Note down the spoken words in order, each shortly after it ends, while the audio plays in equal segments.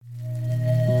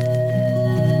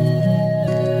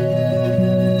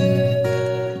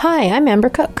Hi, I'm Amber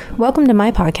Cook. Welcome to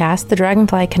my podcast, The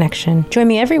Dragonfly Connection. Join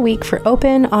me every week for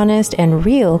open, honest, and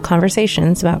real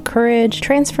conversations about courage,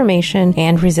 transformation,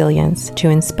 and resilience to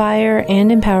inspire and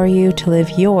empower you to live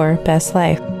your best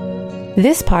life.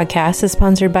 This podcast is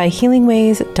sponsored by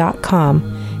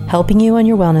healingways.com, helping you on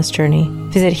your wellness journey.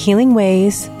 Visit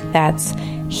Healingways, that's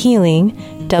healing,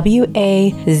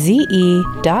 WAZE.com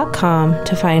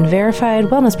to find verified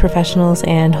wellness professionals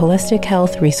and holistic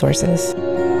health resources.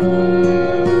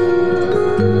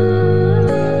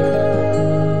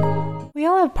 We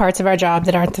all have parts of our job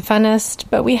that aren't the funnest,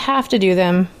 but we have to do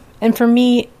them. And for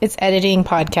me, it's editing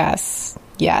podcasts.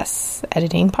 Yes,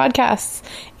 editing podcasts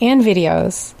and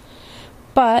videos.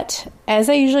 But as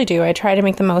I usually do, I try to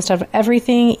make the most of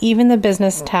everything, even the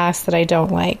business tasks that I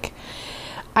don't like.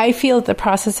 I feel that the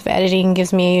process of editing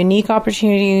gives me a unique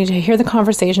opportunity to hear the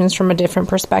conversations from a different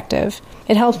perspective.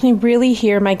 It helps me really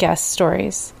hear my guests'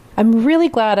 stories. I'm really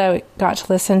glad I got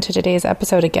to listen to today's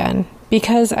episode again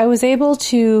because I was able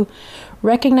to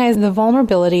recognize the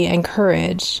vulnerability and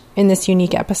courage in this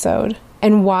unique episode.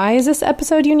 And why is this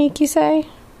episode unique, you say?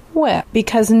 Well,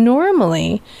 because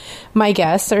normally my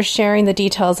guests are sharing the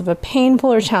details of a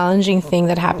painful or challenging thing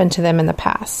that happened to them in the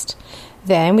past.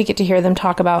 Then we get to hear them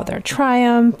talk about their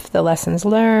triumph, the lessons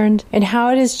learned, and how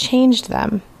it has changed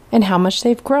them, and how much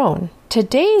they've grown.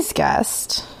 Today's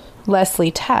guest,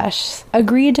 Lesley Tesh,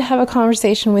 agreed to have a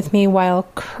conversation with me while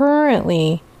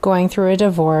currently going through a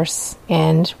divorce,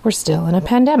 and we're still in a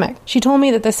pandemic. She told me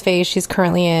that this phase she's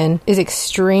currently in is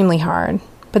extremely hard,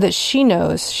 but that she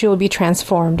knows she will be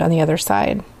transformed on the other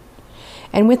side.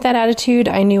 And with that attitude,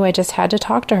 I knew I just had to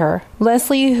talk to her.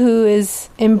 Lesley, who is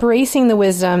embracing the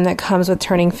wisdom that comes with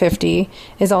turning 50,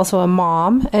 is also a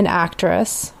mom, an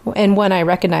actress, and one I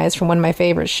recognize from one of my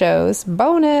favorite shows,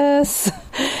 Bonus,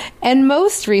 and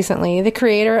most recently, the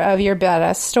creator of Your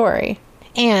Badass Story,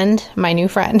 and my new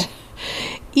friend.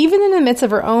 Even in the midst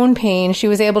of her own pain, she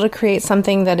was able to create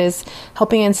something that is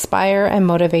helping inspire and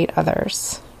motivate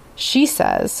others. She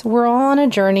says, we're all on a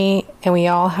journey and we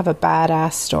all have a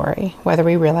badass story, whether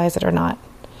we realize it or not.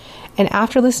 And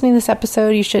after listening to this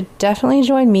episode, you should definitely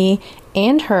join me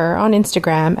and her on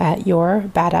Instagram at Your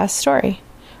Badass Story.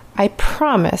 I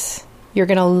promise you're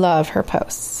going to love her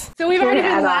posts. So we've already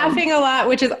been laughing a lot,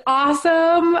 which is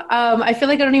awesome. I feel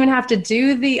like I don't even have to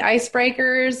do the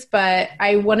icebreakers, but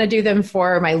I want to do them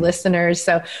for my listeners.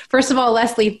 So first of all,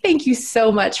 Lesley, thank you so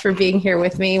much for being here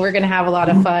with me. We're going to have a lot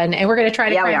of fun and we're going to try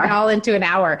to cram it all into an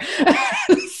hour.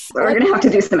 We're going to have to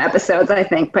do some episodes, I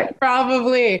think, but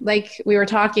probably. Like we were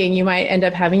talking, you might end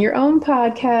up having your own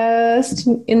podcast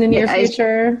in the near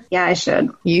future. I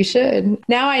should. You should.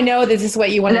 Now I know this is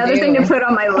what you want to do. Another thing to put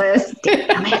on my list.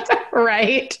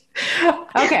 Right.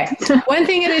 Okay. One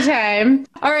thing at a time.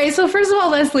 All right. So first of all,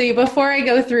 Lesley, before I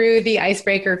go through the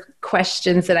icebreaker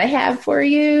questions that I have for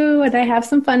you, and I have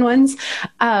some fun ones,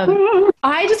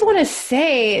 I just want to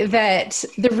say that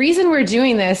the reason we're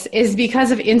doing this is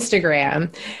because of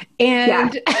Instagram.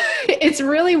 And it's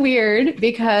really weird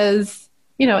because,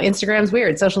 you know, Instagram's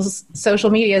weird. Social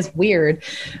media is weird,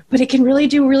 but it can really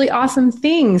do really awesome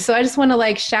things. So I just want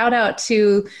to shout out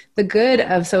to the good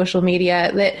of social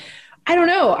media that, I don't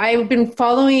know, I've been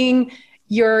following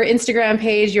your Instagram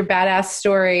page, Your Badass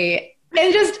Story,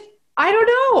 and just, I don't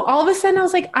know, all of a sudden I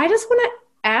was like, I just want to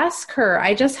ask her.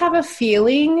 I just have a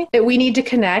feeling that we need to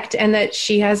connect and that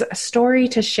she has a story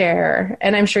to share.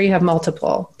 And I'm sure you have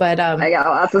multiple, but I got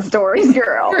lots of stories,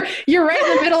 girl. You're right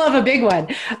in the middle of a big one.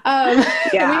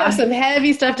 We have some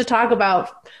heavy stuff to talk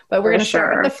about, but we're going to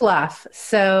start with the fluff.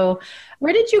 So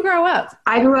where did you grow up?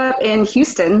 I grew up in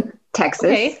Houston, Texas.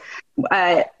 Okay.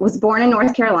 Was born in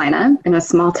North Carolina in a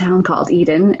small town called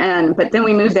Eden. But then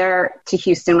we moved there to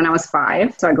Houston when I was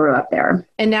 5. So I grew up there.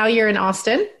 And now you're in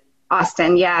Austin?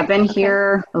 Austin. Yeah. I've been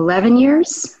here 11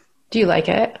 years. Do you like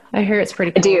it? I hear it's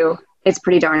pretty cool. I do. It's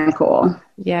pretty darn cool.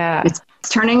 Yeah. It's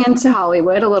turning into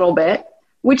Hollywood a little bit,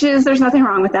 which is, there's nothing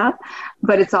wrong with that,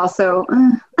 but it's also,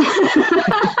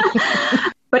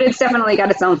 but it's definitely got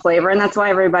its own flavor. And that's why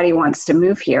everybody wants to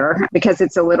move here, because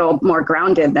it's a little more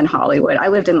grounded than Hollywood. I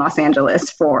lived in Los Angeles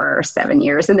for 7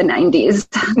 years in the 90s.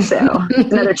 So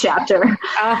another chapter.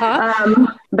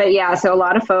 But yeah, so a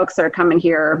lot of folks are coming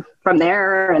here from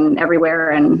there and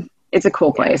everywhere. And it's a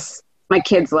cool place. My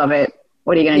kids love it.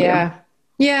 What are you going to do?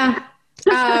 Yeah.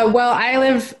 Well, I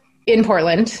live in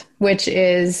Portland, which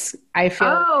is, I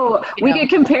feel. We get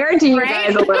compared to you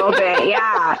guys a little bit.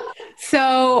 Yeah.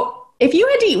 So if you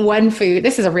had to eat one food,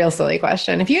 this is a real silly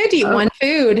question. If you had to eat one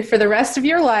food for the rest of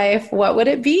your life, what would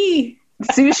it be?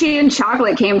 Sushi and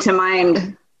chocolate came to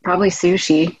mind. Probably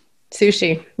sushi.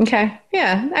 Sushi. Okay.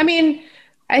 Yeah. I mean,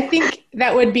 I think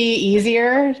that would be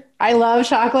easier. I love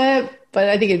chocolate, but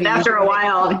I think it'd be After a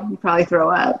while, you probably throw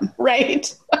up.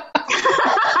 Right.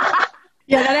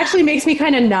 Yeah, that actually makes me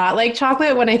kind of not like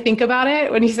chocolate when I think about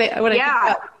it. When you say, when I think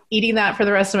about eating that for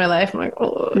the rest of my life, I'm like,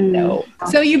 oh, no.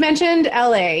 So you mentioned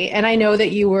LA, and I know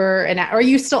that you were or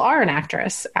you still are an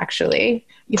actress, actually.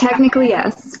 Technically,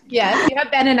 yes. Yes, you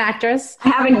have been an actress. I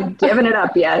haven't given it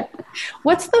up yet.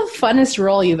 What's the funnest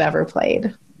role you've ever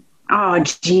played? Oh,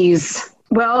 geez.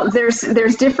 Well, there's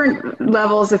different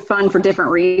levels of fun for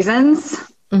different reasons.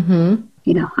 Mm-hmm.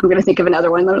 You know, I'm going to think of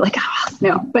another one. They're like, oh,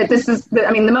 no. But this is,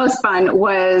 the most fun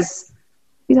was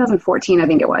 2014, I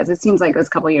think it was. It seems like it was a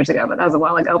couple of years ago, but that was a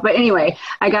while ago. But anyway,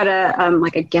 I got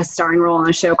a guest starring role on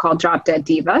a show called Drop Dead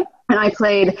Diva. And I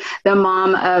played the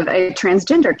mom of a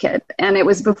transgender kid. And it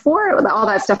was before all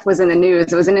that stuff was in the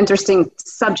news. It was an interesting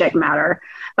subject matter.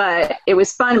 But it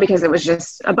was fun because it was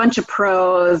just a bunch of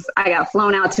pros. I got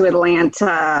flown out to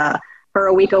Atlanta for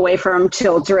a week away from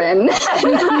children.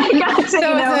 It was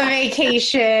a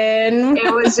vacation.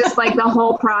 It was just like the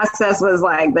whole process was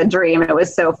like the dream. It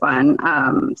was so fun.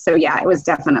 So yeah, it was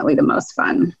definitely the most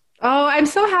fun. Oh, I'm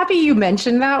so happy you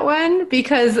mentioned that one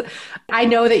because I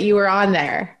know that you were on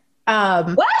there.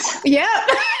 What? Yeah.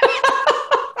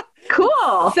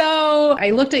 Cool. So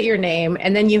I looked at your name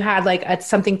and then you had like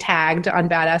something tagged on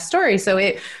Badass Story. So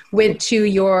it went to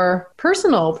your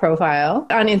personal profile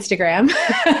on Instagram.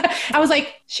 I was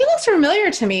like, she looks familiar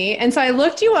to me. And so I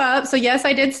looked you up. So yes,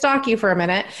 I did stalk you for a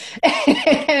minute.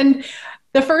 And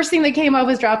the first thing that came up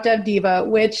was Drop Dead Diva,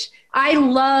 which I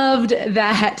loved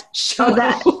that show. Oh,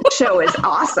 that show is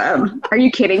awesome. Are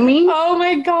you kidding me? Oh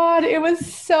my God. It was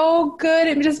so good.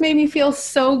 It just made me feel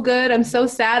so good. I'm so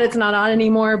sad it's not on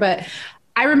anymore, but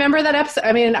I remember that episode.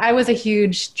 I mean, I was a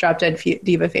huge Drop Dead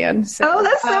Diva fan. So, oh,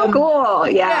 that's so cool.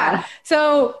 Yeah.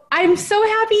 So I'm so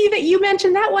happy that you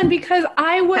mentioned that one because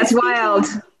I was wild.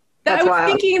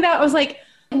 Thinking that was like,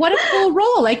 what a cool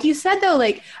role. Like you said, though,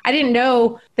 like I didn't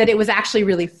know that it was actually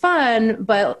really fun,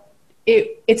 but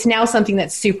it's now something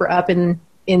that's super up in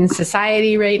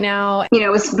society right now. You know,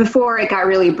 it was before it got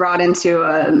really brought into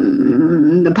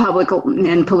the public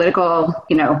and political,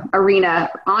 arena,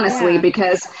 honestly,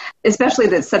 because especially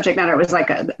the subject matter was like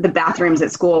the bathrooms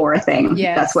at school were a thing.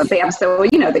 Yes. That's what the episode,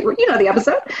 the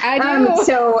episode. I do.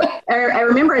 So I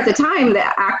remember at the time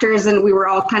the actors and we were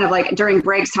all kind of like during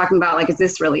breaks talking about like, is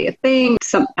this really a thing?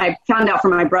 I found out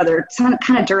from my brother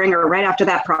kind of during or right after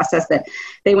that process that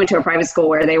they went to a private school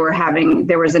where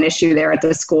there was an issue there at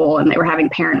the school and they were having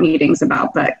parent meetings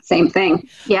about the same thing.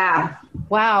 Yeah.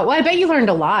 Wow. Well, I bet you learned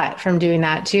a lot from doing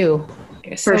that too.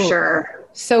 For sure.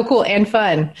 So cool and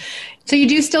fun. So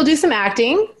you still do some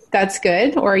acting. That's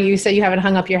good. Or you said you haven't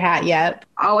hung up your hat yet.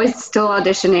 Always still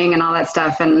auditioning and all that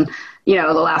stuff. And,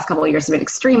 the last couple of years have been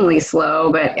extremely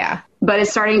slow, but but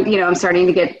it's starting, I'm starting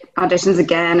to get auditions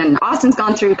again. And Austin's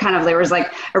gone through there was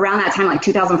like around that time, like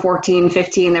 2014,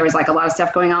 15, there was like a lot of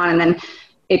stuff going on. And then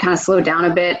it kind of slowed down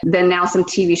a bit. Then now some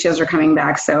TV shows are coming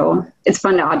back. So it's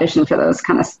fun to audition for those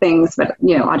kind of things, but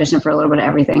audition for a little bit of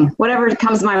everything, whatever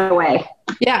comes my way.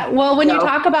 Yeah. Well, when you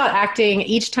talk about acting,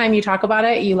 each time you talk about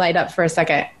it, you light up for a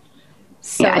second.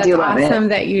 So yeah, I do love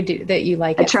awesome it. that you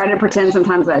like it. I try to pretend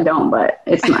sometimes that I don't, but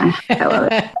it's I love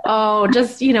it. Oh,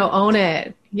 just, own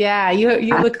it. Yeah.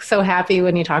 You look so happy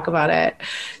when you talk about it.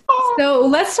 So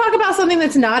let's talk about something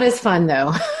that's not as fun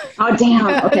though. Oh,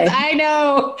 damn. Okay. I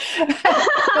know,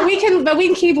 but we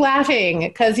can keep laughing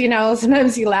because,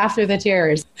 sometimes you laugh through the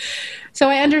tears. So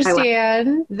I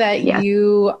understand that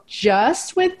you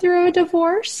just went through a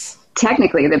divorce.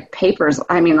 Technically the papers,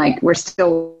 we're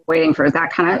still waiting for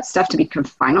that kind of stuff to be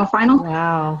final.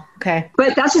 Wow. Okay.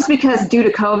 But that's just because due to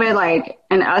COVID,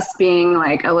 and us being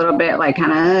a little bit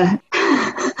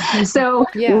so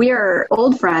we are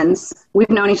old friends. We've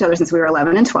known each other since we were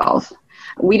 11 and 12.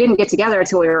 We didn't get together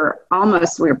until we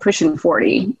were pushing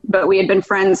 40, but we had been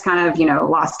friends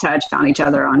lost touch, found each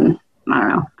other on, I don't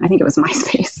know, I think it was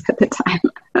MySpace at the time.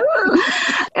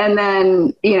 And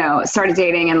then, started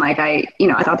dating and I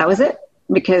thought that was it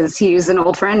because he was an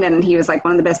old friend and he was one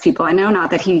of the best people I know.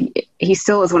 Not that he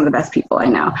still is one of the best people I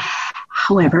know.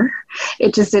 However,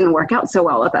 it just didn't work out so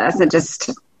well with us.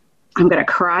 I'm going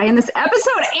to cry in this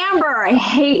episode. Amber, I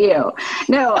hate you.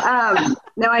 No, I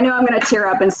know I'm going to tear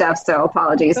up and stuff. So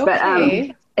apologies, okay.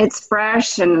 But it's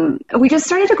fresh and we just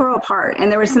started to grow apart.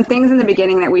 And there were some things in the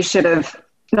beginning that we should have,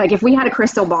 if we had a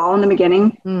crystal ball in the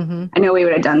beginning, I know we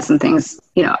would have done some things,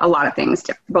 a lot of things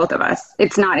to both of us.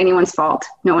 It's not anyone's fault.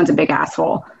 No one's a big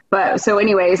asshole. But so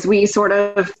anyways, we sort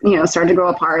of, started to grow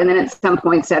apart and then at some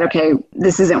point said, okay,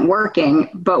 this isn't working.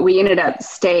 But we ended up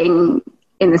staying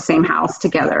in the same house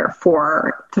together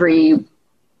for 3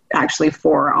 actually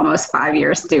for almost 5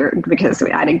 years because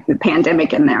we had the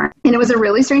pandemic in there. And it was a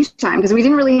really strange time because we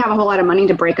didn't really have a whole lot of money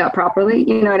to break up properly.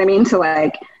 You know what I mean? To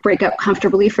like break up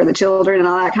comfortably for the children and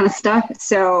all that kind of stuff.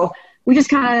 So we just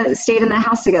kind of stayed in the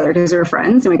house together because we were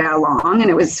friends and we got along, and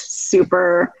it was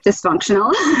super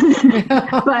dysfunctional.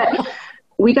 But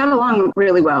we got along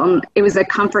really well. And it was a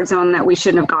comfort zone that we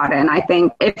shouldn't have gotten. I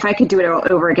think if I could do it all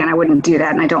over again, I wouldn't do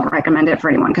that. And I don't recommend it for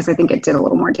anyone because I think it did a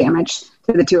little more damage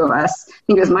to the two of us. I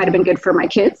think it might have been good for my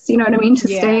kids. You know what I mean? To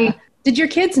stay. Did your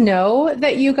kids know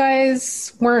that you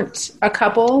guys weren't a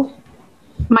couple?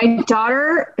 My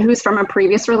daughter, who's from a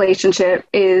previous relationship,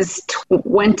 is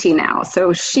 20 now.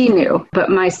 So she knew. But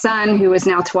my son, who is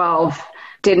now 12,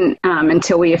 didn't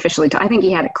until we officially I think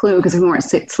he had a clue because we weren't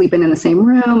sleeping in the same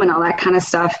room and all that kind of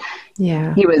stuff.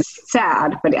 Yeah. He was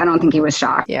sad, but I don't think he was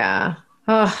shocked. Yeah.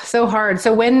 Oh, so hard.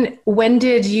 So when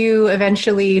did you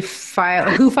eventually file?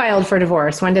 Who filed for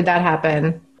divorce? When did that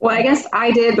happen? Well, I guess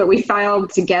I did, but we filed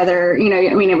together. You know,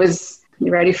 I mean, it was,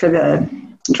 you ready for the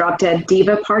drop dead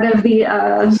diva part of the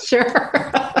Sure.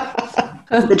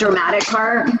 the dramatic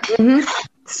part? Mm-hmm.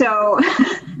 So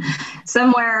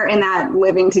somewhere in that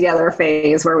living together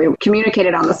phase where we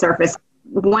communicated on the surface,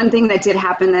 one thing that did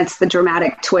happen that's the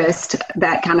dramatic twist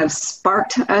that kind of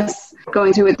sparked us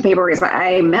going through with the paperwork is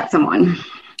I met someone.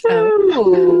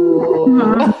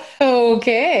 Oh,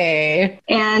 okay.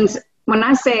 And when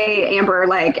I say, Amber,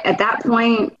 like at that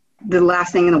point, the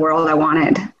last thing in the world I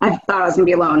wanted, I thought I was going to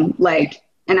be alone, like,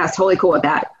 and I was totally cool with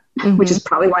that, which is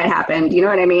probably why it happened. You know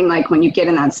what I mean? Like when you get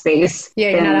in that space. Yeah,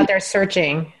 you're not out there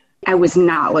searching. I was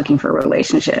not looking for a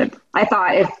relationship. I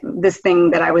thought if this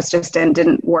thing that I was just in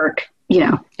didn't work, you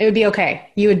know. It would be okay.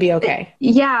 You would be okay.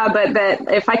 Yeah, but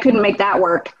if I couldn't make that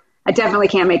work, I definitely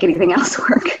can't make anything else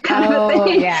work. Kind of a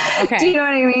thing. Yeah, okay. Do you know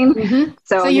what I mean? Mm-hmm.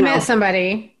 So you met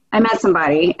somebody. I met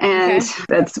somebody, and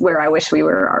that's where I wish we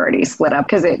were already split up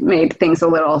because it made things a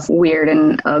little weird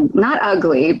and not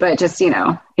ugly, but just, you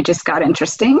know, it just got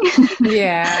interesting.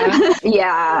 Yeah.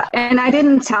 Yeah. And I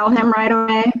didn't tell him right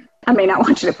away. I may not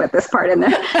want you to put this part in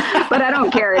there, but I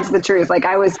don't care. It's the truth. Like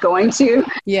I was going to.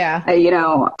 Yeah. You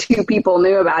know, 2 people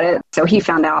knew about it. So he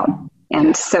found out.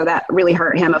 And so that really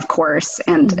hurt him, of course.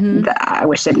 And I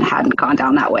wish it hadn't gone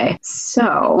down that way.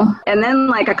 So, and then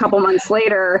like a couple months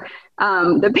later,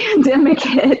 the pandemic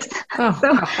hit. Oh.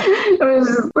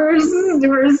 So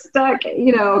we're stuck,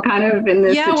 you know, kind of in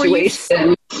this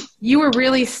situation. You were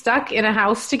really stuck in a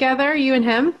house together, you and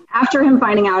him? After him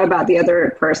finding out about the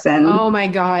other person. Oh my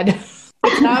God.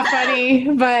 It's not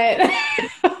funny, but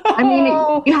I mean,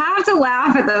 you have to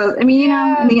laugh at those. I mean, you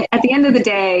know, at the end of the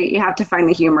day, you have to find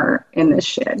the humor in this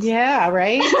shit. Yeah,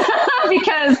 right?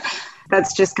 Because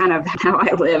that's just kind of how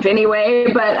I live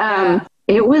anyway. But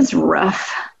it was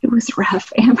rough. It was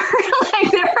rough, Amber.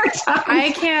 Like there were times.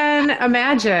 I can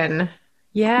imagine.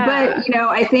 Yeah. But, you know,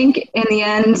 I think in the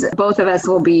end, both of us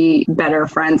will be better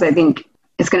friends. I think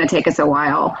it's going to take us a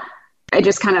while. I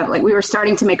just kind of like, we were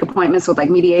starting to make appointments with like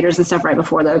mediators and stuff right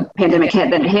before the pandemic hit,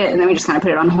 then it hit. And then we just kind of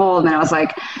put it on hold. And I was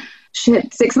like,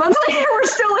 shit, 6 months later, we're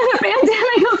still in a pandemic.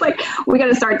 I was like, we got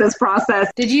to start this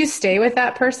process. Did you stay with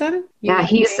that person? Yeah,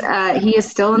 he is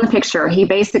still in the picture. He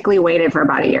basically waited for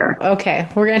about a year. Okay.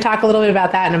 We're going to talk a little bit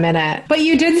about that in a minute. But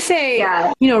you did say,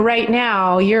 you know, right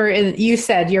now you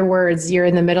said your words, you're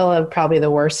in the middle of probably the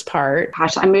worst part.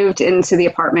 Gosh, I moved into the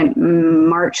apartment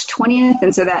March 20th.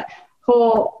 And so that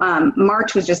whole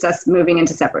March was just us moving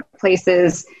into separate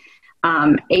places.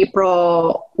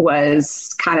 April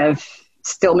was kind of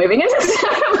still moving into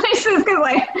separate places because,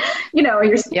 like, you know,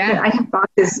 I have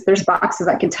boxes. There's boxes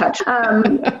I can touch.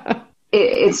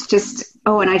 It's just,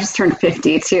 and I just turned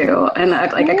 50 too, and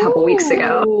like a couple weeks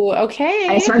ago. Okay.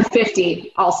 I turned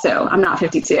 50 also. I'm not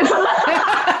 52.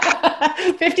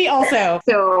 50 also.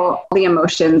 So the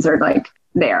emotions are like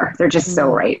there. They're just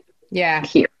so right. Yeah.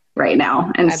 Here right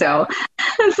now. And so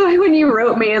that's why when you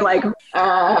wrote me, like,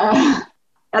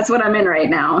 that's what I'm in right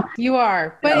now. You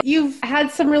are. But you've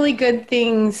had some really good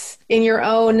things in your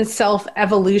own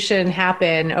self-evolution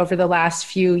happen over the last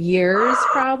few years,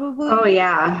 probably. Oh,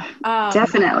 yeah.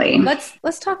 Definitely.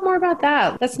 Let's talk more about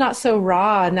that. That's not so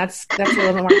raw, and that's a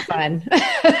little bit more fun.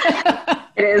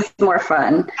 It is more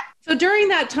fun. So during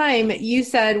that time, you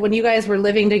said when you guys were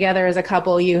living together as a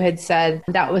couple, you had said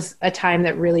that was a time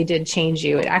that really did change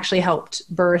you. It actually helped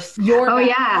birth your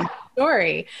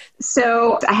story.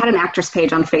 So I had an actress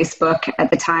page on Facebook at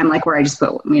the time, like where I just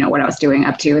put, you know, what I was doing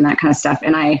up to and that kind of stuff.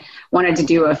 And I wanted to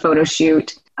do a photo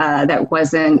shoot that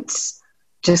wasn't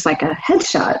just like a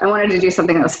headshot. I wanted to do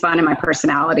something that was fun in my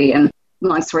personality. And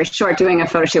long story short, doing a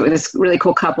photo shoot with this really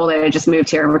cool couple that had just moved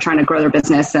here and were trying to grow their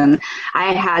business. And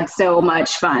I had so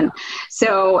much fun.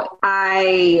 So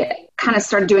I kind of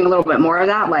started doing a little bit more of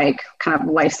that, like kind of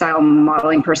lifestyle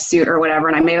modeling pursuit or whatever.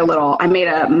 And I made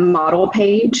a model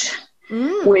page,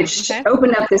 which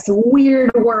opened up this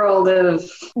weird world of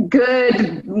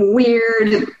good,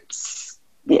 weird,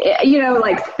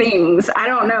 like things. I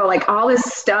don't know, like all this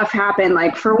stuff happened.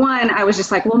 Like for one, I was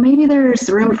just like, well, maybe there's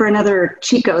room for another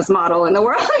Chico's model in the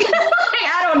world.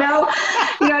 I don't know.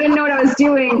 I didn't know what I was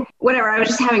doing. Whatever. I was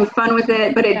just having fun with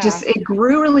it, but it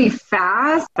grew really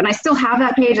fast. And I still have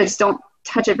that page. I just don't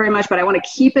touch it very much, but I want to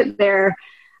keep it there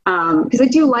because I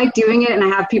do like doing it. And I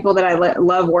have people that I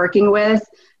love working with,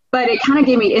 but it kind of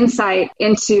gave me insight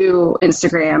into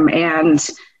Instagram and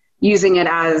using it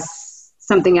as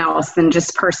something else than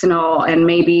just personal. And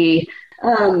maybe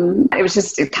it was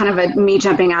just kind of me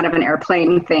jumping out of an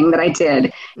airplane thing that I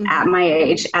did at my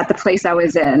age, at the place I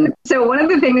was in. So one of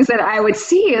the things that I would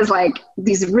see is like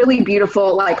these really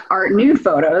beautiful, like art nude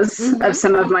photos of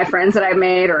some of my friends that I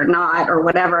made or not, or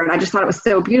whatever. And I just thought it was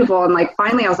so beautiful. And like,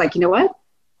 finally I was like, you know what?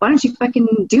 Why don't you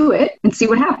fucking do it and see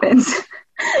what happens?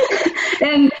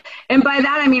 and by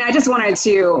that, I mean, I just wanted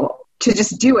to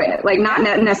just do it, like not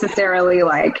necessarily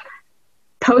like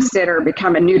post it or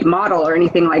become a nude model or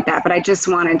anything like that. But I just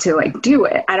wanted to like do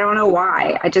it. I don't know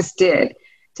why. I just did,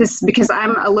 just because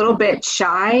I'm a little bit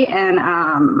shy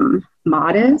and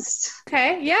modest.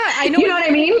 Okay. Yeah. I know. You know what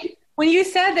I mean? When you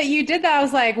said that you did that, I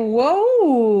was like,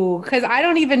 whoa, because I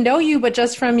don't even know you, but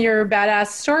just from your badass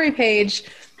story page,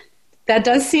 that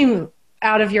does seem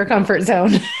out of your comfort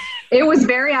zone. It was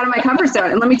very out of my comfort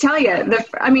zone. And let me tell you,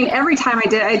 every time I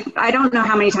did, I don't know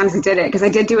how many times I did it, because I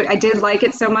did do it. I did like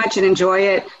it so much and enjoy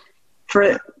it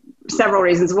for several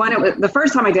reasons. One, it was the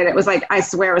first time I did it was like, I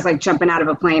swear it was like jumping out of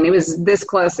a plane. It was this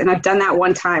close. And I've done that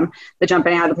one time, the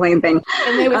jumping out of the plane thing.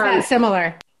 And it was that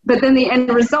similar. But then the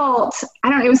end result,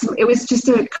 it was just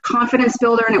a confidence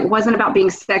builder, and it wasn't about being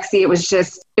sexy. It was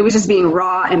just being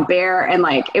raw and bare. And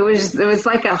like, it was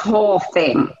like a whole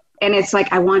thing. And it's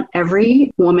like, I want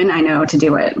every woman I know to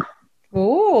do it.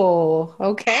 Oh,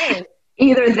 okay.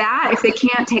 Either that, if they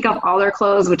can't take off all their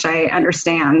clothes, which I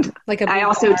understand. I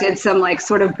also did some like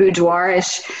sort of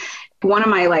boudoir-ish. One of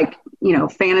my like,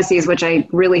 fantasies, which I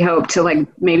really hope to like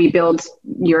maybe build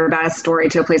your badass story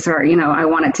to a place where, I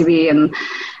want it to be. And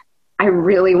I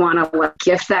really want to like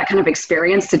gift that kind of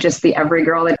experience to just the every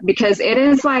girl, because it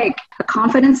is like a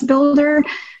confidence builder.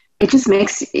 It just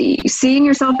makes seeing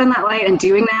yourself in that light and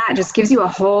doing that just gives you a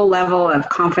whole level of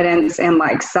confidence and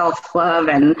like self-love.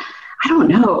 And I don't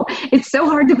know, it's so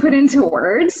hard to put into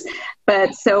words,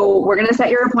 but so we're going to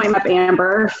set your appointment up,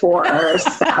 Amber, for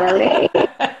Saturday.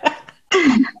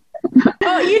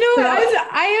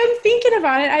 I am thinking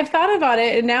about it. I've thought about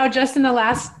it. And now just in the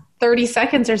last 30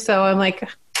 seconds or so, I'm like,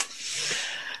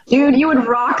 dude, you would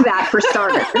rock that for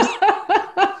starters.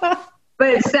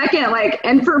 But second, like,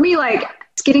 and for me, like,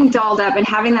 getting dolled up and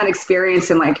having that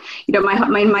experience, and like,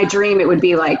 my dream, it would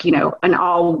be like, an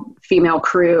all female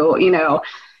crew,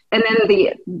 and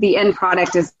then the end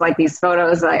product is like these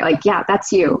photos like, yeah,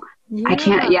 that's you. Yeah. I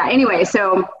can't. Yeah. Anyway,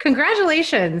 so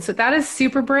congratulations. That is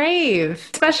super brave,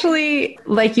 especially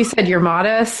like you said, you're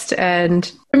modest,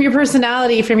 and from your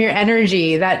personality, from your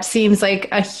energy, that seems like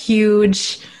a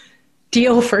huge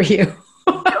deal for you.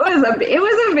 It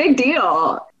was a big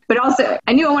deal, but also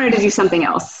I knew I wanted to do something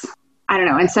else. I don't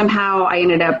know. And somehow I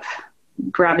ended up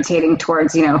gravitating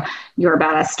towards, your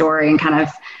badass story and kind of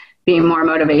being more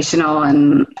motivational.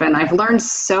 And I've learned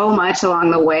so much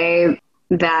along the way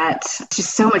that it's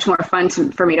just so much more fun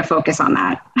for me to focus on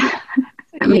that.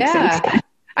 That makes sense.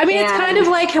 I mean, it's kind of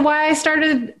like why I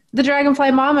started the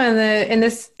Dragonfly Mama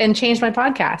and changed my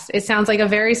podcast. It sounds like a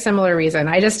very similar reason.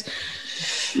 I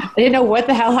didn't know what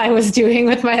the hell I was doing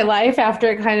with my life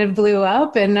after it kind of blew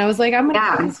up. And I was like,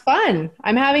 it's fun.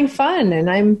 I'm having fun and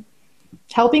I'm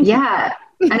helping people. Yeah.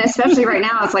 And especially right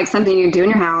now, it's like something you do in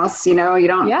your house, you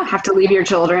don't have to leave your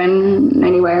children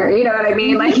anywhere. You know what I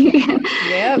mean? Like you can,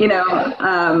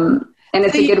 and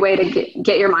it's a good way to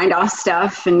get your mind off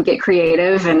stuff and get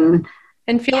creative and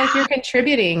feel like you're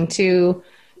contributing to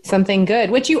something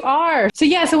good, which you are.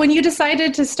 So when you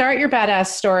decided to start your badass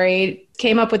story,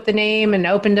 came up with the name and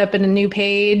opened up in a new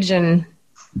page and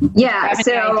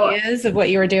ideas of what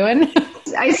you were doing.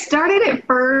 I started it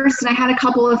first and I had a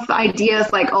couple of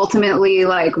ideas, like ultimately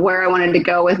like where I wanted to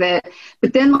go with it.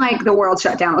 But then like the world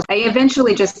shut down. I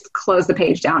eventually just closed the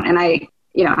page down and I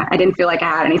didn't feel like I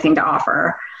had anything to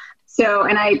offer. So,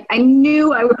 and I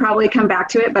knew I would probably come back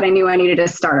to it, but I knew I needed to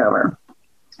start over.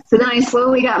 So then I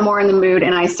slowly got more in the mood,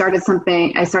 and I started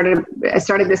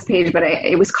this page, but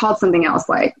it was called something else,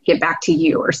 like Get Back to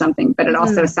You or something. But it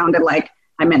also sounded like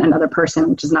I meant another person,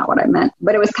 which is not what I meant.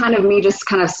 But it was kind of me just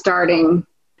kind of starting.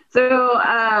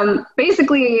 So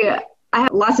basically, I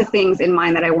have lots of things in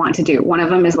mind that I want to do. One of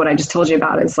them is what I just told you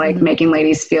about, is like making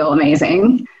ladies feel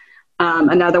amazing.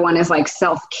 Another one is like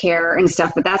self-care and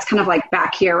stuff, but that's kind of like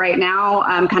back here right now.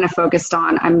 I'm kind of focused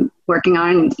on, I'm working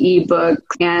on ebooks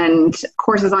and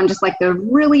courses on just like the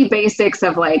really basics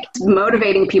of like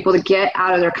motivating people to get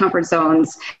out of their comfort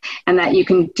zones, and that you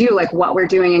can do like what we're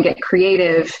doing and get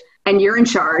creative, and you're in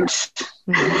charge.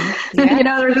 Yeah.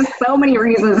 There's just so many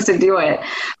reasons to do it.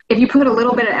 If you put a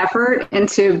little bit of effort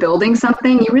into building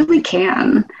something, you really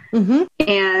can.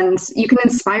 And you can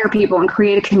inspire people and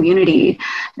create a community.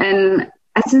 And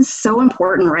that's just so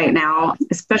important right now,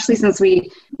 especially since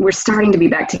we're starting to be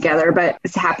back together, but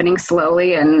it's happening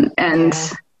slowly. And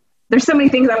there's so many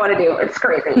things I want to do. It's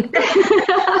crazy.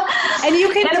 And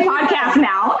you can do a podcast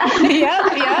now.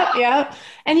 Yep.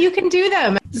 And you can do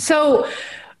them. So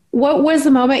what was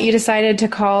the moment you decided to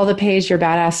call the page Your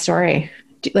Badass Story?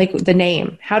 Like the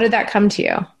name, how did that come to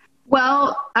you?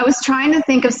 Well, I was trying to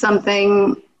think of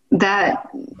something that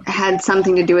had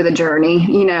something to do with a journey,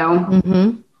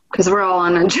 because we're all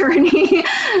on a journey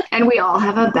and we all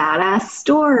have a badass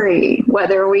story,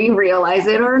 whether we realize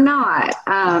it or not.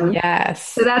 Yes.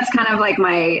 So that's kind of like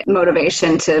my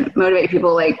motivation, to motivate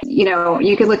people. Like,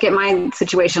 you could look at my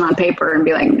situation on paper and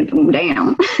be like,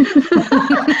 damn.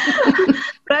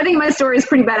 But I think my story is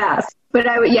pretty badass. But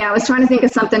I was trying to think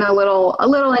of something a little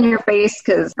in your face,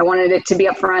 because I wanted it to be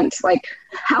upfront, like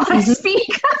how I speak.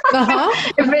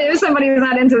 If somebody who's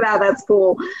not into that, that's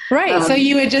cool. Right. So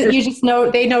you just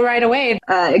know, they know right away.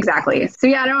 Exactly. So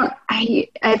I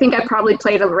think I probably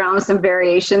played around with some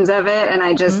variations of it, and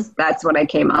that's what I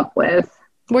came up with.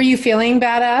 Were you feeling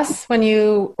badass when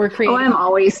you were creating? Oh, I'm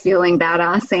always feeling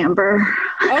badass, Amber.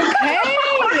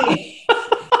 Okay.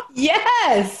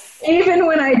 Yes. Even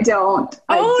when I don't.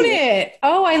 Own it.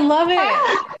 Oh, I love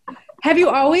it. Have you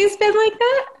always been like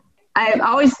that? I've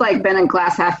always been a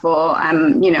glass half full.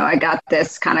 I got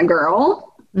this kind of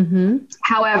girl.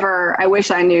 However, I wish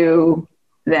I knew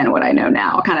then what I know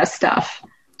now, kind of stuff.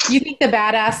 You think the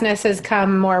badassness has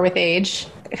come more with age?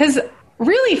 Because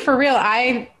really, for real,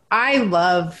 I don't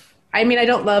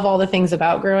love all the things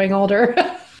about growing older.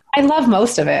 I love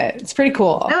most of it. It's pretty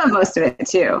cool. I love most of it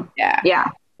too. Yeah.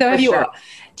 So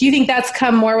do you think that's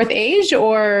come more with age,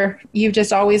 or you've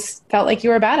just always felt like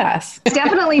you were a badass?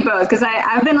 Definitely both, because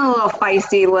I've been a little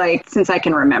feisty since I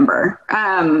can remember.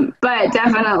 But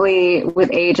definitely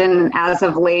with age, and as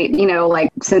of late,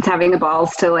 since having the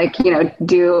balls to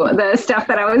do the stuff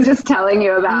that I was just telling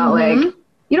you about,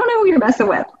 you don't know who you're messing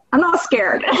with. I'm not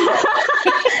scared.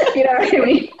 You know what I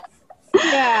mean?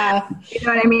 Yeah. You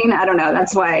know what I mean? I don't know.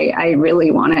 That's why I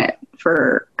really want it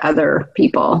for other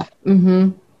people.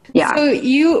 Yeah.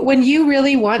 So when you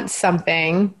really want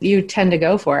something, you tend to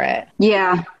go for it.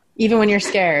 Yeah. Even when you're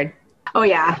scared. Oh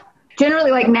yeah.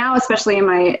 Generally, now, especially in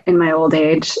my old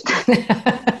age,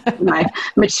 my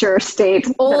mature state.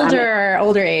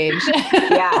 Older age.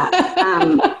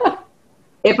 Yeah.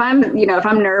 If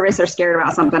I'm nervous or scared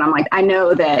about something, I'm like, I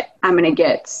know that I'm going to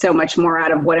get so much more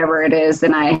out of whatever it is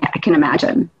than I can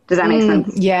imagine. Does that make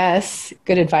sense? Yes.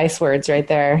 Good advice words right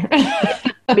there.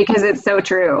 Because it's so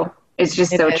true. It's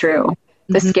just so true.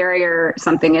 The scarier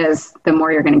something is, the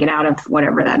more you're going to get out of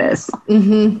whatever that is.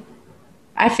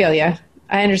 I feel you.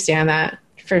 I understand that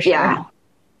for sure.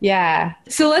 Yeah.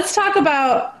 So let's talk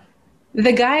about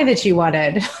the guy that you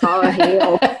wanted. Oh,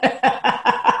 hell.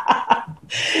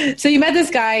 So you met this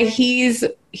guy. He's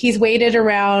waited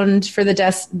around for the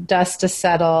dust to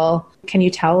settle. Can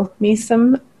you tell me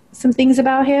some things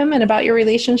about him and about your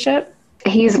relationship?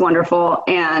 He's wonderful,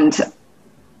 and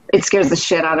it scares the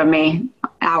shit out of me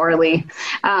hourly,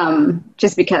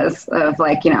 just because of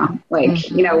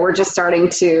we're just starting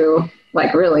to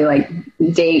really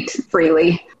date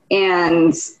freely,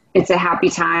 and it's a happy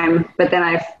time. But then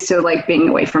I've still being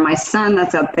away from my son.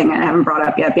 That's a thing I haven't brought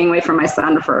up yet. Being away from my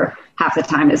son for half the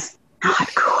time is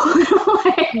not cool.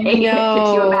 I hate it.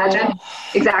 Could you imagine?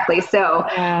 Exactly. So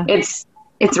it's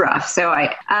rough. So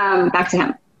back to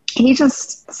him. He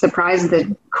just surprised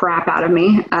the crap out of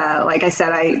me. Like I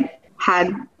said, I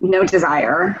had no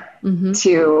desire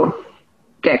to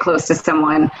get close to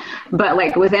someone, but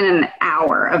within an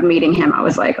hour of meeting him, I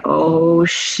was like, oh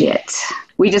shit.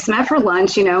 We just met for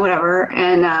lunch, whatever.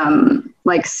 And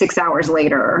 6 hours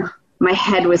later, my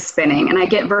head was spinning, and I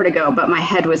get vertigo, but my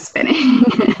head was spinning.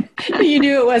 You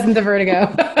knew it wasn't the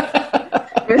vertigo.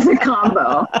 It was a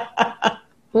combo.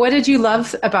 What did you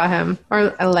love about him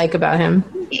or like about him?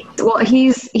 Well,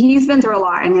 he's been through a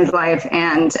lot in his life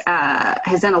and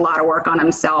has done a lot of work on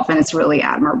himself, and it's really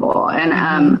admirable.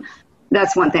 And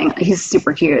that's one thing. He's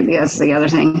super cute. That's the other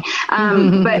thing.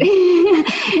 But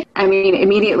I mean,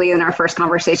 immediately in our first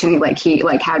conversation, he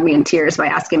had me in tears by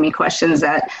asking me questions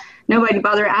that nobody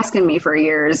bothered asking me for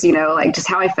years, like just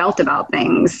how I felt about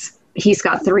things. He's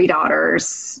got 3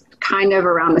 daughters, kind of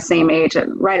around the same age,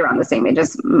 right around the same age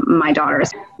as my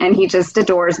daughters. And he just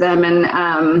adores them.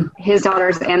 And his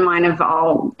daughters and mine have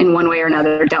all, in one way or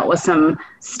another, dealt with some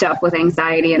stuff with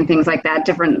anxiety and things like that,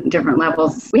 different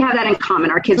levels. We have that in common.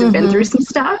 Our kids have been through some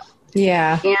stuff.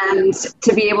 Yeah. And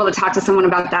to be able to talk to someone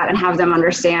about that and have them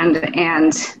understand,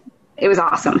 and it was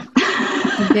awesome.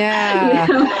 Yeah.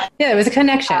 Yeah, it was a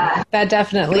connection. That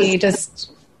definitely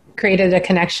just created a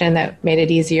connection that made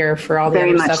it easier for all the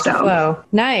other stuff to flow.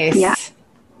 Nice. Yeah.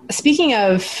 Speaking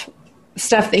of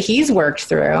stuff that he's worked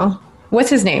through, what's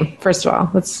his name? First of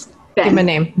all, let's give him a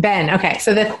name. Ben. Okay.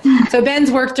 So Ben's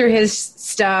worked through his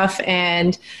stuff.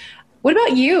 And what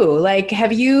about you? Like,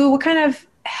 what kind of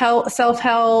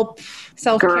self-help,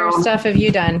 self-care stuff have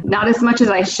you done? Not as much as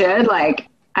I should. Like,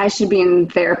 I should be in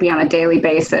therapy on a daily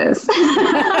basis.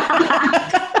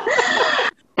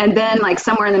 And then, like,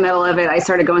 somewhere in the middle of it, I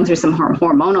started going through some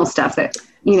hormonal stuff that,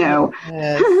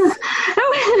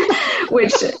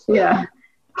 which, yeah,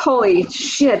 holy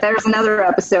shit, there's another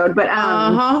episode. But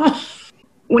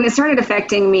when it started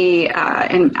affecting me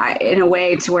in a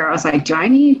way to where I was like, do I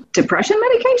need depression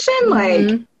medication?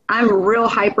 Like, I'm real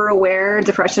hyper aware.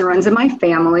 Depression runs in my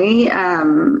family.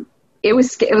 It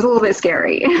was a little bit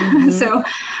scary. So,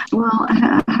 well,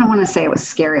 I don't want to say it was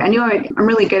scary. I knew I'm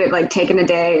really good at like taking a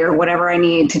day or whatever I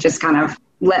need to just kind of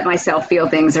let myself feel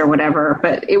things or whatever.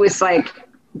 But it was like,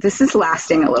 this is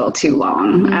lasting a little too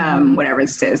long, whatever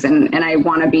this is. And I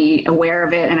want to be aware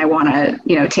of it and I want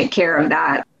to, take care of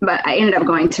that. But I ended up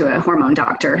going to a hormone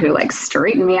doctor who like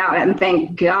straightened me out, and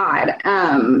thank God.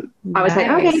 I was like,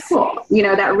 okay, cool.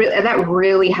 That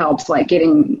really helps, like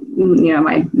getting,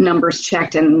 my numbers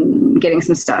checked and getting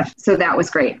some stuff. So that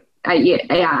was great.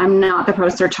 I'm not the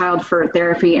poster child for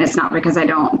therapy, and it's not because I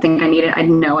don't think I need it. I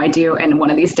know I do. And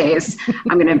one of these days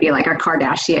I'm going to be like a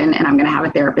Kardashian and I'm going to have a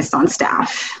therapist on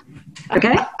staff.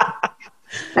 Okay.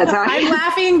 That's how I'm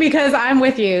laughing because I'm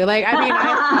with you. Like, I mean,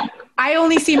 I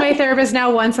only see my therapist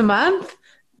now once a month.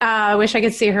 I wish I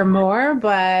could see her more,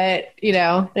 but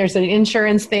there's an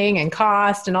insurance thing and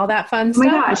cost and all that fun stuff.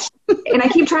 Oh my gosh. And I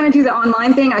keep trying to do the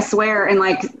online thing, I swear. And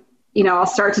like, I'll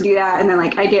start to do that. And then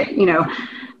like, I get,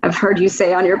 I've heard you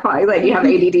say on your pod, like you have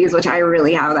ADDs, which I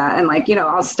really have that. And like,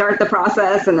 I'll start the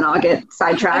process and then I'll get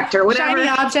sidetracked or whatever. Shiny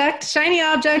object.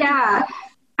 Yeah.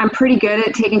 I'm pretty good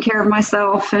at taking care of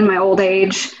myself in my old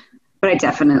age, but I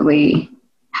definitely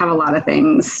have a lot of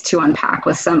things to unpack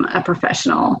with a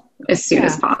professional as soon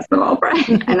as possible. Right.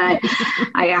 And I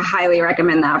highly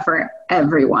recommend that for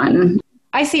everyone.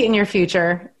 I see it in your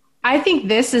future. I think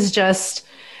this is just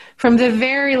from the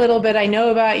very little bit I know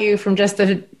about you, from just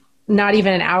not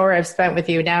even an hour I've spent with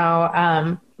you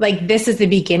now. Like this is the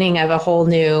beginning of a whole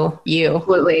new you.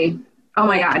 Absolutely. Oh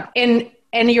my God. And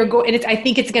I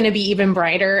think it's going to be even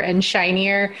brighter and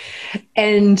shinier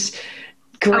and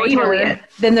greater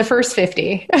than the first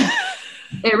 50.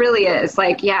 It really is.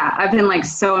 Like, yeah, I've been like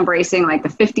so embracing like the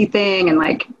 50 thing. And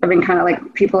like, I've been kind of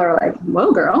like, people are like,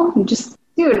 whoa, girl,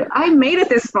 dude, I made it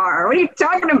this far. What are you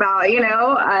talking about?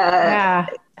 Yeah.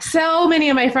 So many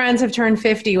of my friends have turned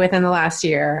 50 within the last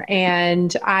year.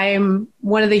 And I'm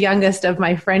one of the youngest of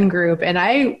my friend group. And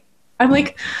I'm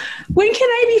like, when can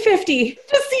I be 50?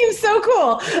 Just seems so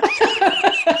cool.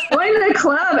 Join the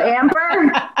club,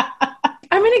 Amber.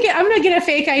 I'm gonna get a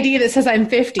fake ID that says I'm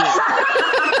 50.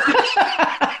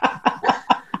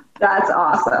 That's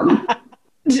awesome.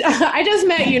 I just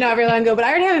met you not very long ago, but I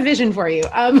already have a vision for you.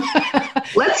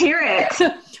 Let's hear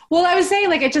it. Well, I was saying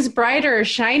like it's just brighter,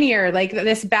 shinier, like the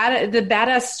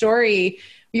badass story,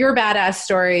 your badass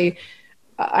story.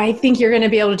 I think you're going to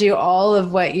be able to do all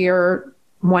of what you're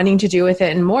wanting to do with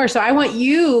it and more. So I want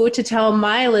you to tell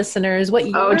my listeners what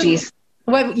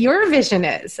your vision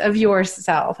is of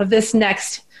yourself, of this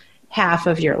next half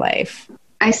of your life.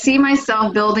 I see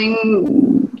myself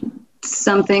building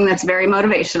something that's very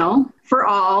motivational for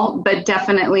all, but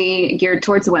definitely geared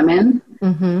towards women.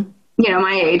 Mm-hmm.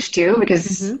 My age too,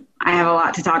 because I have a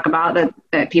lot to talk about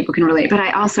that people can relate. But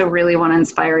I also really want to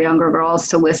inspire younger girls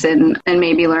to listen and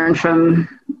maybe learn from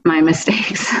my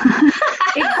mistakes.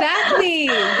 Exactly.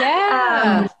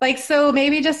 Yeah. So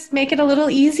maybe just make it a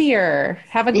little easier.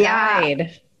 Have a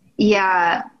guide.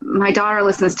 Yeah. My daughter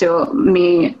listens to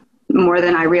me more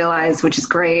than I realize, which is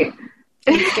great.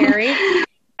 It's scary.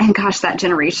 And gosh, that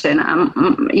generation,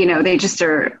 they just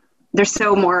are they're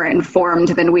so more informed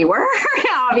than we were,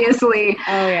 obviously.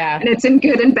 Oh yeah. And it's in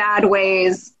good and bad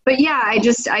ways. But yeah,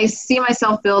 I see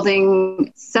myself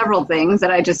building several things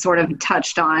that I just sort of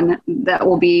touched on that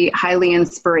will be highly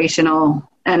inspirational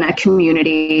and a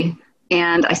community.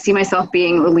 And I see myself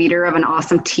being the leader of an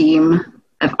awesome team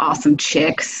of awesome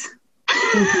chicks.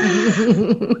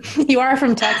 You are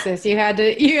from Texas. You had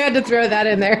to throw that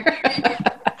in there.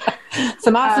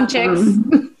 Some awesome chicks.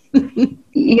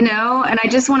 You know, and I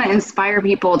just want to inspire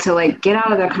people to like get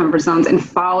out of their comfort zones and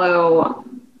follow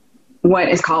what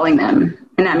is calling them.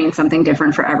 And that means something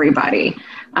different for everybody.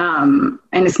 And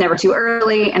it's never too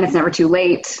early and it's never too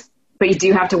late, but you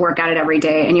do have to work at it every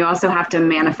day. And you also have to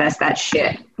manifest that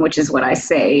shit, which is what I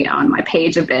say on my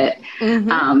page a bit.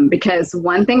 Because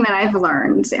one thing that I've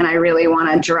learned, and I really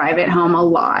want to drive it home a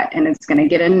lot, and it's going to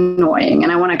get annoying,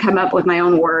 and I want to come up with my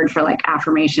own word for like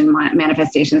affirmation,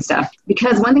 manifestation stuff.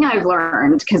 Because one thing I've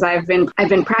learned, because I've been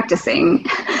practicing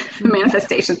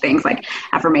manifestation things like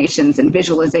affirmations and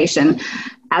visualization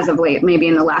as of late, maybe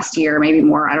in the last year, maybe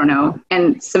more, I don't know.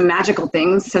 And some magical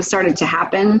things have started to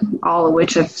happen, all of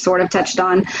which I've sort of touched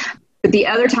on. But the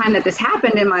other time that this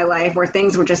happened in my life where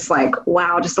things were just like,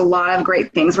 wow, just a lot of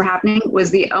great things were happening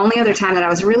was the only other time that I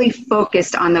was really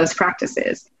focused on those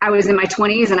practices. I was in my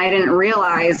 20s and I didn't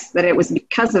realize that it was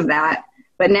because of that.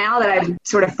 But now that I've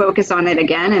sort of focused on it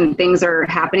again and things are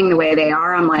happening the way they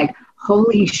are, I'm like,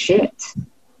 holy shit.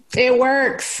 It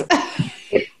works.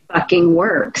 It fucking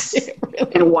works.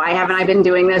 Really. And why haven't I been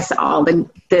doing this all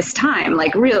this time?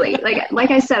 Like really,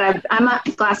 like I said, I'm a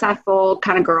glass half full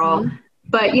kind of girl.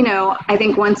 But, you know, I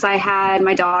think once I had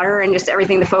my daughter and just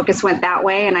everything, the focus went that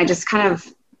way. And I just kind of,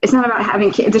 it's not about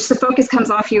having kids. Just the focus comes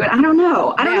off you. And I don't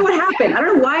know. I don't know what happened. I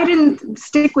don't know why I didn't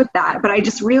stick with that. But I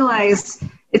just realized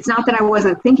it's not that I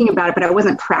wasn't thinking about it, but I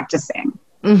wasn't practicing.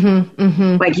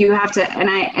 Like you have to, and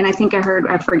I think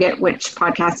I forget which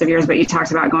podcast of yours, but you talked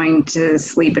about going to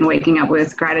sleep and waking up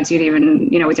with gratitude, even,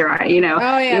 you know, with your eye, you know.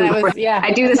 Oh yeah.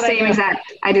 I do the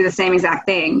same exact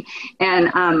thing. And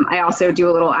I also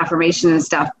do a little affirmation and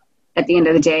stuff at the end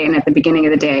of the day and at the beginning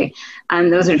of the day.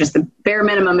 Those are just the bare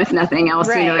minimum, if nothing else,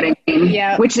 right. You know what I mean?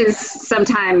 Yeah. Which is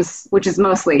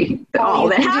mostly all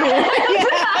that happens.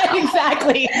 Yeah,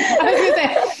 exactly. I was going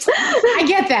to say, I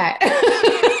get that.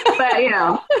 But, you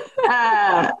know,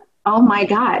 oh my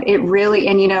God, it really,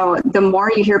 and you know, the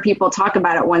more you hear people talk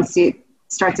about it, once it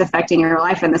starts affecting your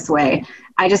life in this way,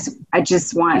 I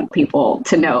just want people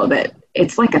to know that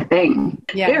it's like a thing.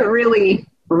 Yeah. It really,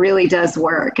 really does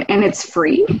work, and it's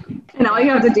free. And all you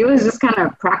have to do is just kind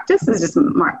of practice, is just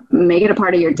make it a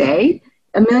part of your day.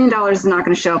 $1 million is not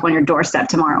going to show up on your doorstep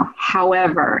tomorrow.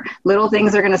 However, little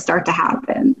things are going to start to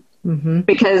happen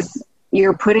because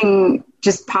you're putting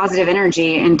just positive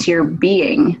energy into your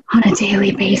being on a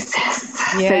daily basis.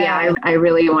 Yeah. So yeah, I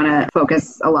really want to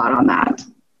focus a lot on that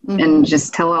and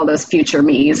just tell all those future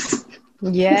me's,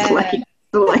 lucky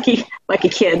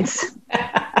kids,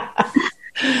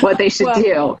 what they should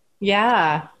do.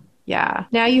 Yeah. Yeah.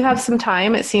 Now you have some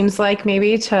time, it seems like,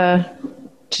 maybe to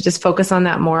just focus on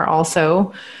that more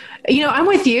also. You know, I'm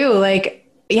with you. Like,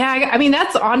 yeah, I mean,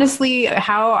 that's honestly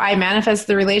how I manifested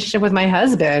the relationship with my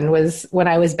husband, was when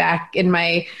I was back in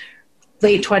my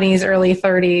late 20s, early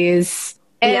 30s,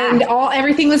 and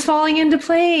everything was falling into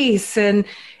place and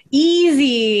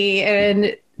easy.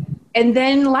 And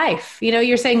then life, you know,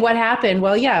 you're saying what happened?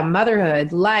 Well, yeah,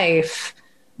 motherhood, life,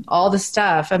 all the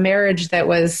stuff, a marriage that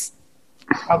was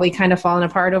probably kind of fallen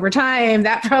apart over time.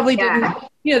 That probably didn't,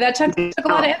 you know, that took a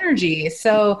lot of energy.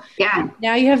 So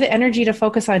now you have the energy to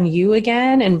focus on you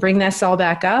again and bring this all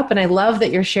back up. And I love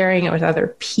that you're sharing it with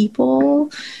other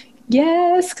people.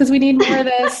 Yes, because we need more of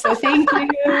this. So thank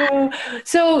you.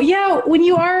 So yeah, when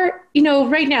you are, you know,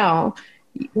 right now,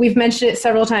 we've mentioned it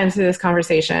several times through this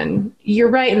conversation, you're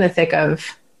right in the thick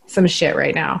of some shit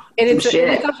right now. And it's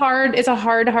a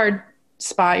hard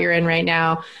spot you're in right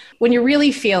now. When you're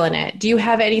really feeling it, do you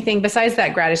have anything besides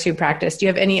that gratitude practice? Do you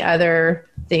have any other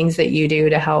things that you do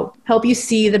to help you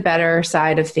see the better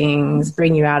side of things,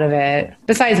 bring you out of it,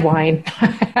 besides wine?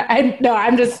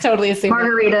 I'm just totally assuming.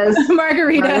 Margaritas.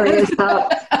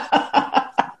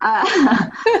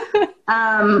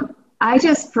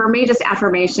 For me, just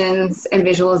affirmations and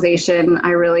visualization.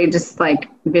 I really just like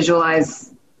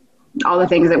visualize all the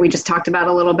things that we just talked about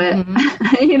a little bit.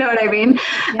 You know what I mean?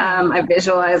 Yeah. I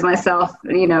visualize myself,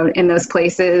 you know, in those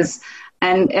places,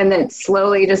 and it's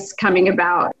slowly just coming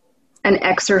about. An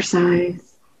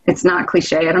exercise. It's not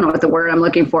cliche. I don't know what the word I'm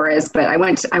looking for is, but I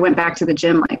went back to the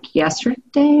gym like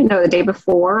the day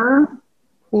before.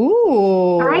 Ooh.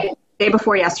 All right. Day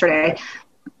before yesterday.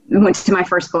 I went to my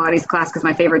first Pilates class because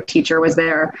my favorite teacher was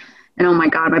there. And oh my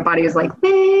God, my body was like,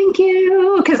 thank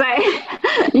you. Cause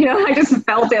I just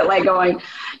felt it like going,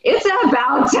 it's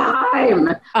about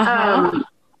time.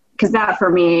 Cause that for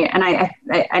me, and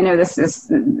I know this is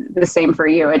the same for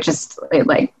you. It just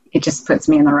puts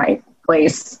me in the right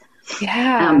place.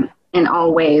 Yeah. In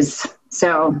all ways.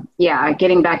 So yeah,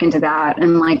 getting back into that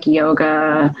and like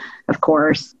yoga, of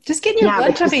course. Just getting your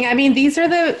blood pumping. I mean, these are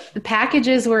the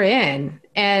packages we're in.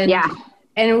 And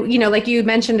and like you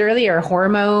mentioned earlier,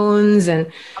 hormones and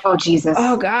oh Jesus.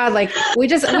 Oh God, like we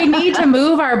need to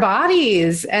move our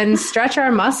bodies and stretch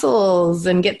our muscles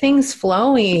and get things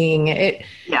flowing.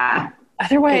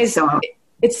 Otherwise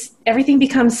it's everything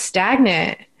becomes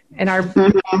stagnant and our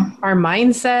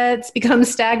mindsets become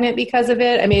stagnant because of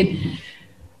it. I mean,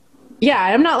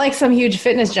 I'm not like some huge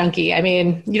fitness junkie. I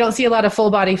mean, you don't see a lot of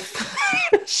full body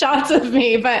shots of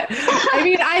me, but I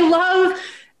mean, I love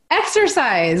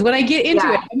exercise when I get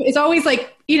into it. It's always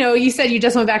like, you said you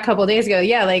just went back a couple of days ago.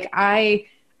 Yeah. Like I've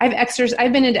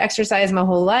been into exercise my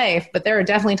whole life, but there are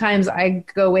definitely times I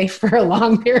go away for a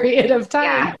long period of time.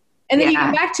 Yeah. And then you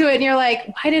get back to it and you're like,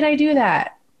 why did I do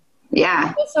that? Yeah.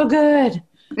 I feel so good.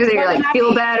 Because you're like,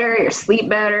 feel better, you sleep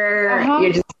better,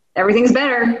 you're just, everything's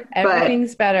better.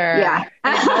 Everything's better. Yeah.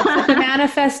 And it helps with the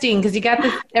manifesting because you got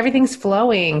everything's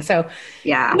flowing. So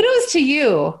kudos to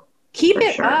you. Keep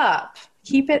it up.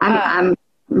 Keep it up. I'm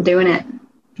doing it.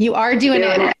 You are doing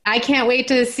it. I can't wait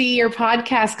to see your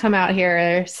podcast come out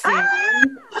here soon.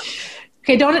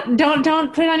 Okay, don't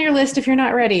put it on your list if you're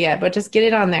not ready yet, but just get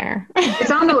it on there. It's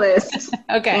on the list.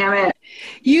 Okay. Damn it.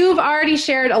 You've already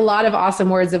shared a lot of awesome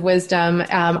words of wisdom.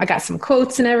 I got some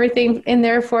quotes and everything in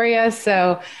there for you.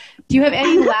 So do you have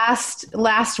any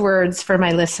last words for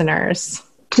my listeners?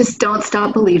 Just don't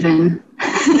stop believing.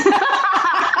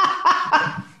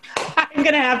 I'm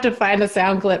going to have to find a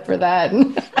sound clip for that.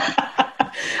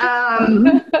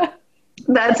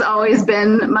 That's always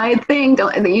been my thing.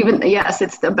 Yes,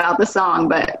 it's about the song,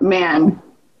 but man,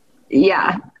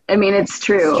 yeah. I mean, it's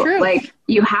true. It's true. Like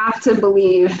you have to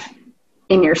believe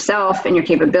in yourself and your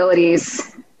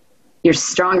capabilities. You're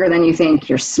stronger than you think.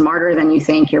 You're smarter than you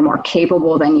think. You're more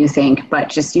capable than you think, but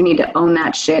just, you need to own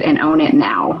that shit and own it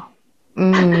now.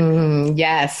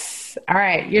 Yes. All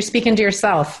right. You're speaking to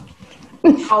yourself.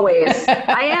 Always.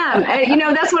 I am.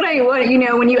 That's what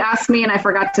when you asked me and I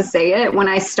forgot to say it, when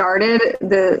I started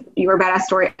the Your Badass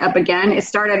Story Up Again, it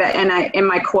started in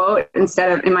my quote,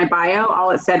 instead of in my bio,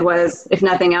 all it said was, if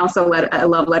nothing else, a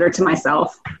love letter to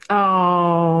myself.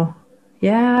 Oh,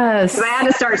 yes. So I had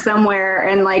to start somewhere,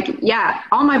 and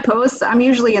all my posts, I'm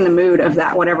usually in the mood of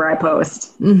that, whatever I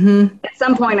post. Mm-hmm. At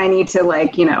some point I need to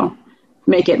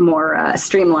make it more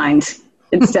streamlined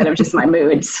instead of just my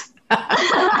moods.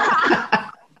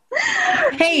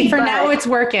 Hey, now it's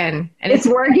working. And it's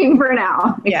working for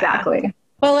now. Exactly. Yeah.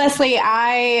 Well, Lesley,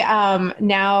 I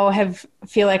now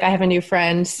feel like I have a new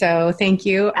friend. So thank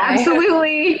you.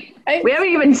 Absolutely. We haven't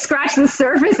even scratched the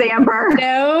surface, Amber.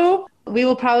 No, we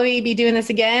will probably be doing this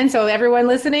again. So everyone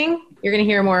listening, you're going to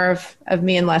hear more of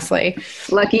me and Lesley.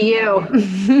 Lucky you.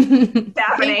 It's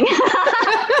happening.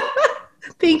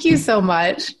 Thank you so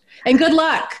much. And good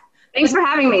luck. Thanks for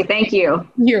having me. Thank you.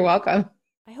 You're welcome.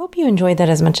 I hope you enjoyed that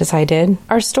as much as I did.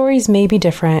 Our stories may be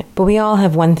different, but we all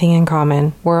have one thing in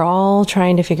common. We're all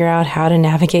trying to figure out how to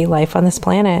navigate life on this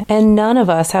planet, and none of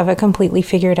us have it completely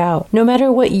figured out. No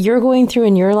matter what you're going through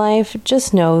in your life,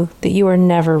 just know that you are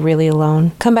never really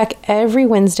alone. Come back every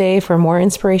Wednesday for more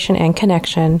inspiration and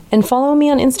connection, and follow me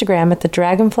on Instagram at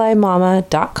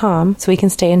thedragonflymama.com so we can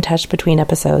stay in touch between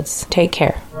episodes. Take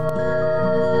care.